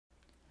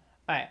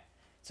Alright,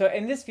 so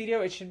in this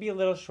video, it should be a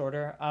little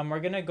shorter. We're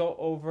gonna go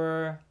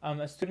over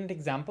a student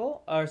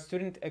example or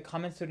a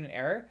common student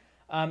error,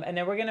 and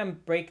then we're gonna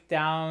break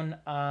down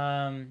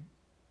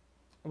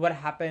what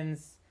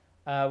happens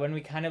when we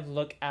kind of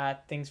look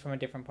at things from a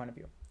different point of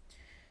view.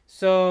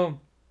 So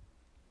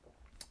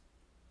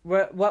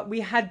what we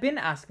had been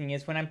asking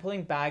is when I'm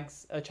pulling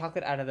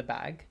chocolate out of the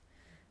bag,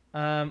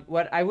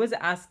 what I was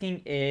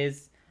asking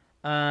is,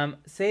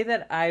 say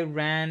that I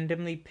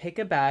randomly pick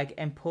a bag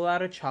and pull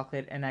out a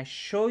chocolate and I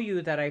show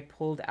you that I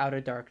pulled out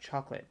a dark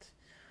chocolate.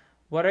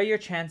 What are your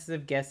chances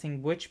of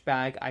guessing which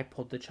bag I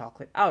pulled the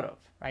chocolate out of,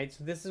 right?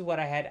 So this is what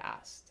I had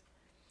asked.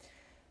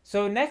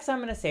 So next I'm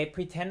going to say,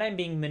 pretend I'm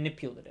being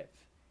manipulative.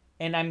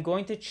 And I'm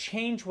going to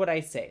change what I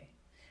say.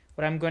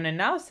 What I'm going to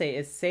now say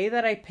is, say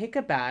that I pick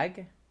a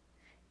bag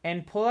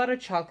and pull out a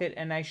chocolate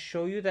and I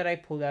show you that I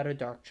pulled out a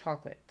dark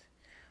chocolate.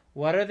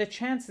 What are the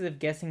chances of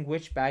guessing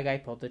which bag I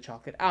pulled the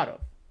chocolate out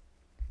of?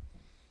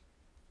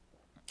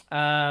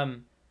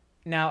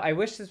 Now, I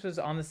wish this was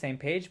on the same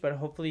page, but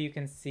hopefully you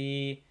can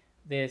see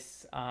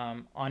this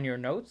on your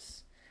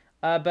notes.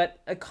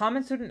 But a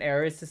common student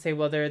error is to say,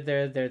 well, they're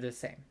the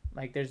same.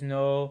 Like, there's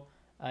no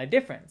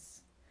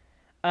difference.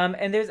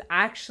 And there's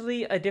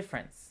actually a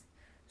difference.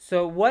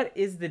 So what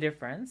is the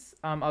difference?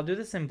 I'll do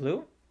this in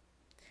blue.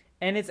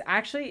 And it's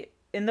actually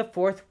in the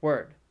fourth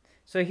word.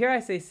 So here I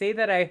say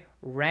that I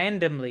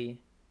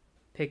randomly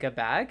pick a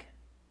bag.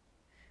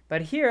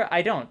 But here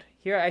I don't.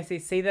 Here I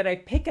say that I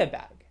pick a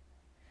bag.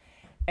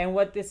 And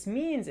what this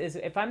means is,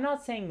 if I'm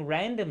not saying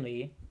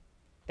randomly,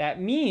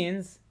 that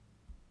means,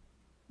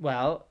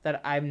 well, that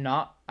I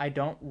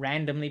don't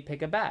randomly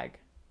pick a bag.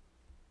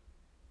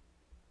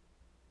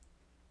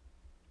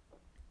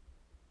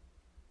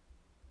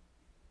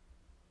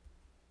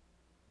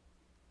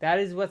 That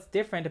is what's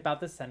different about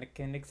the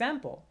second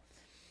example.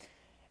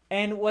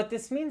 And what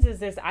this means is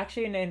there's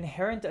actually an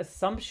inherent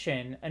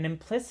assumption, an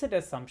implicit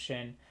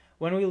assumption,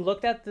 when we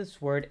looked at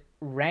this word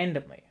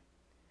randomly.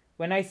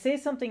 When I say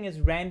something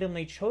is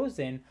randomly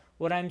chosen,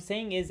 what I'm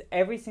saying is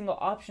every single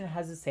option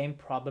has the same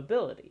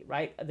probability,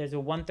 right? There's a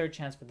 1/3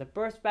 chance for the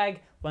first bag,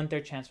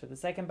 1/3 chance for the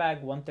second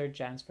bag, 1/3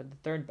 chance for the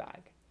third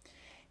bag.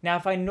 Now,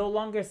 if I no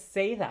longer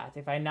say that,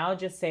 if I now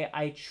just say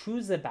I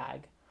choose a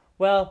bag,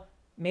 well,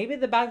 maybe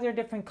the bags are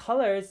different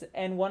colors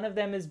and one of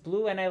them is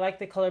blue and I like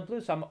the color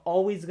blue, so I'm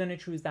always going to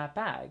choose that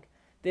bag.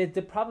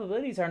 The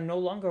probabilities are no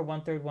longer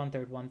 1/3,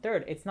 1/3,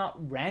 1/3. It's not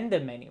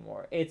random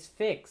anymore. It's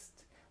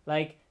fixed.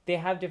 Like, they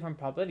have different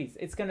probabilities.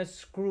 It's going to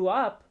screw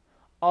up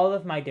all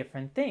of my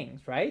different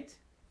things, right?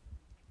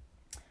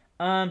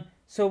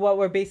 So what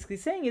we're basically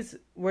saying is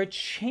we're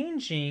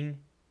changing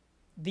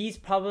these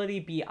probability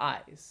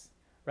BIs,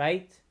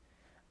 right?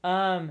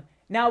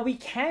 Now we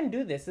can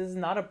do this. This is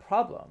not a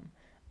problem.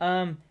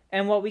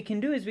 And what we can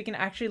do is we can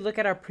actually look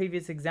at our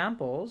previous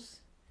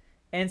examples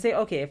and say,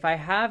 okay, if I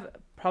have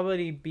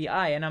probability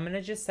BI, and I'm going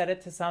to just set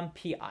it to some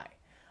PI.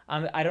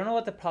 I don't know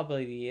what the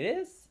probability it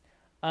is,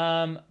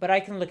 but I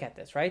can look at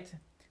this, right?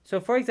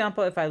 So for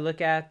example, if I look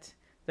at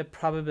the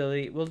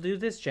probability, we'll do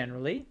this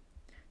generally.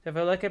 So if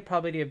I look at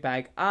probability of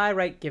bag I,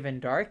 right, given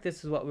dark,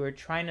 this is what we were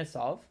trying to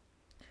solve.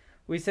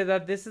 We said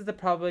that this is the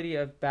probability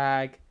of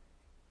bag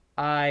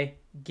I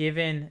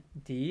given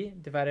D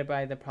divided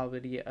by the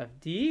probability of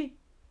D.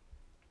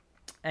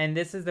 And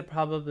this is the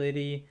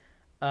probability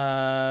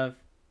of,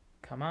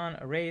 come on,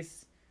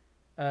 erase,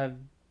 of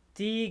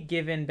D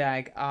given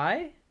bag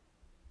I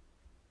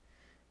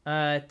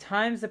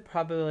times the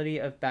probability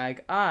of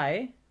bag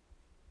I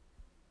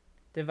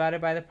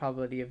divided by the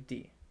probability of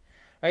D.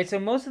 Right, so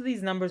most of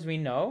these numbers we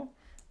know.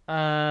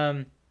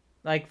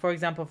 Like, for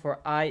example, for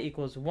I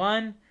equals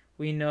 1,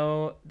 we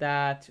know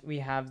that we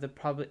have the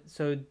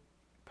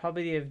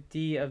probability of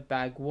D of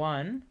bag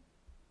 1.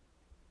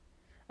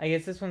 I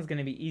guess this one's going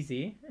to be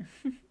easy.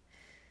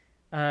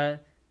 So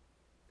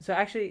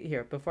actually,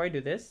 here, before I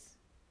do this,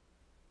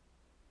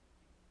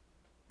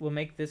 we'll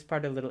make this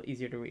part a little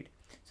easier to read.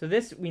 So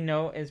this we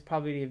know is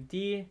probability of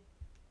D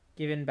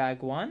given bag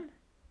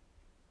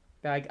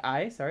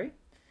I, sorry,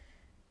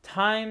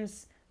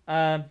 times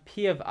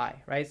P of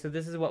I, right? So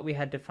this is what we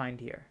had defined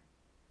here.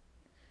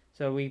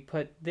 So we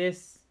put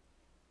this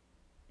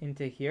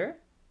into here.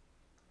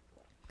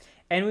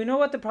 And we know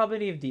what the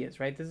probability of D is,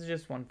 right? This is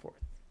just 1/4.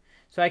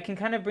 So I can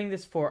kind of bring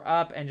this 4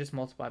 up and just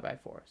multiply by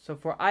 4. So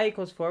for I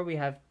equals 4, we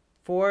have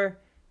 4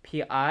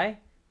 PI,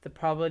 the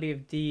probability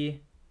of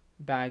D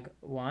bag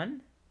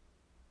 1.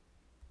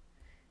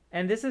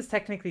 And this is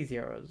technically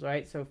zeros,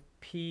 right? So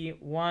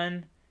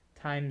P1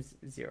 times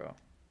 0.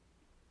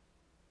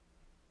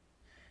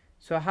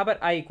 So how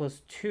about I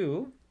equals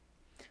 2?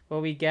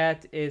 What we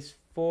get is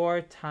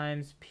 4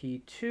 times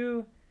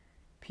P2,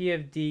 P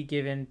of D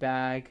given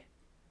bag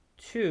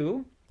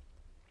 2.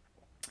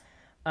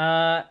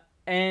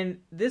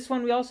 And this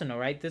one we also know,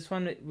 right? This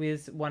one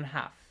is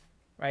 1/2,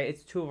 right?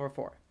 It's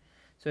 2/4.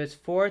 So it's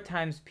 4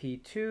 times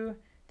P2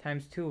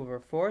 times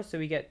 2/4. So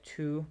we get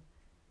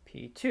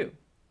 2P2.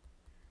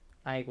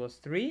 I equals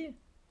 3.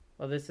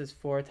 Well, this is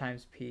 4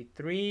 times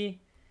P3.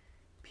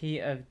 P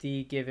of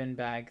D given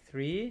bag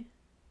 3.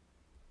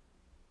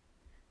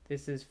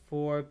 This is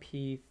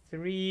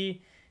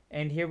 4p3.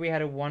 And here we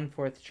had a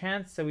 1/4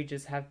 chance, so we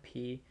just have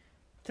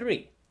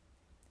p3.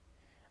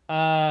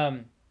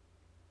 And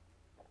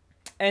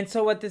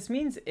so what this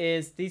means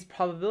is these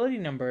probability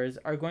numbers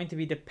are going to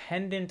be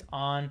dependent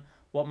on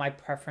what my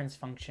preference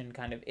function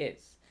kind of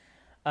is.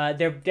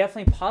 They're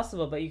definitely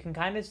possible, but you can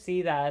kind of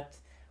see that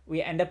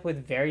we end up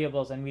with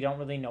variables and we don't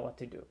really know what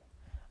to do.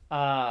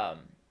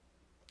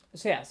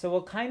 So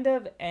we'll kind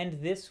of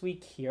end this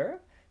week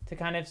here to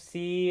kind of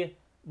see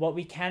what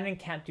we can and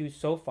can't do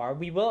so far.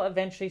 We will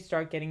eventually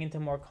start getting into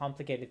more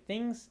complicated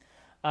things.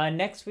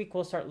 Next week,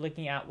 we'll start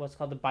looking at what's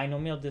called the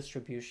binomial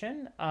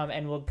distribution,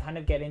 and we'll kind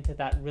of get into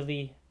that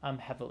really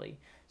heavily.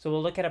 So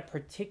we'll look at a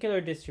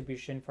particular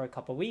distribution for a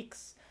couple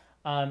weeks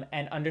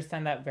and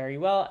understand that very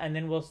well, and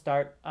then we'll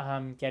start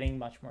getting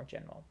much more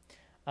general.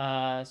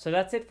 So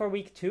that's it for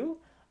week 2.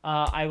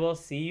 I will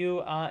see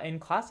you in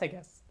class, I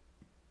guess.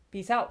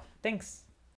 Peace out. Thanks.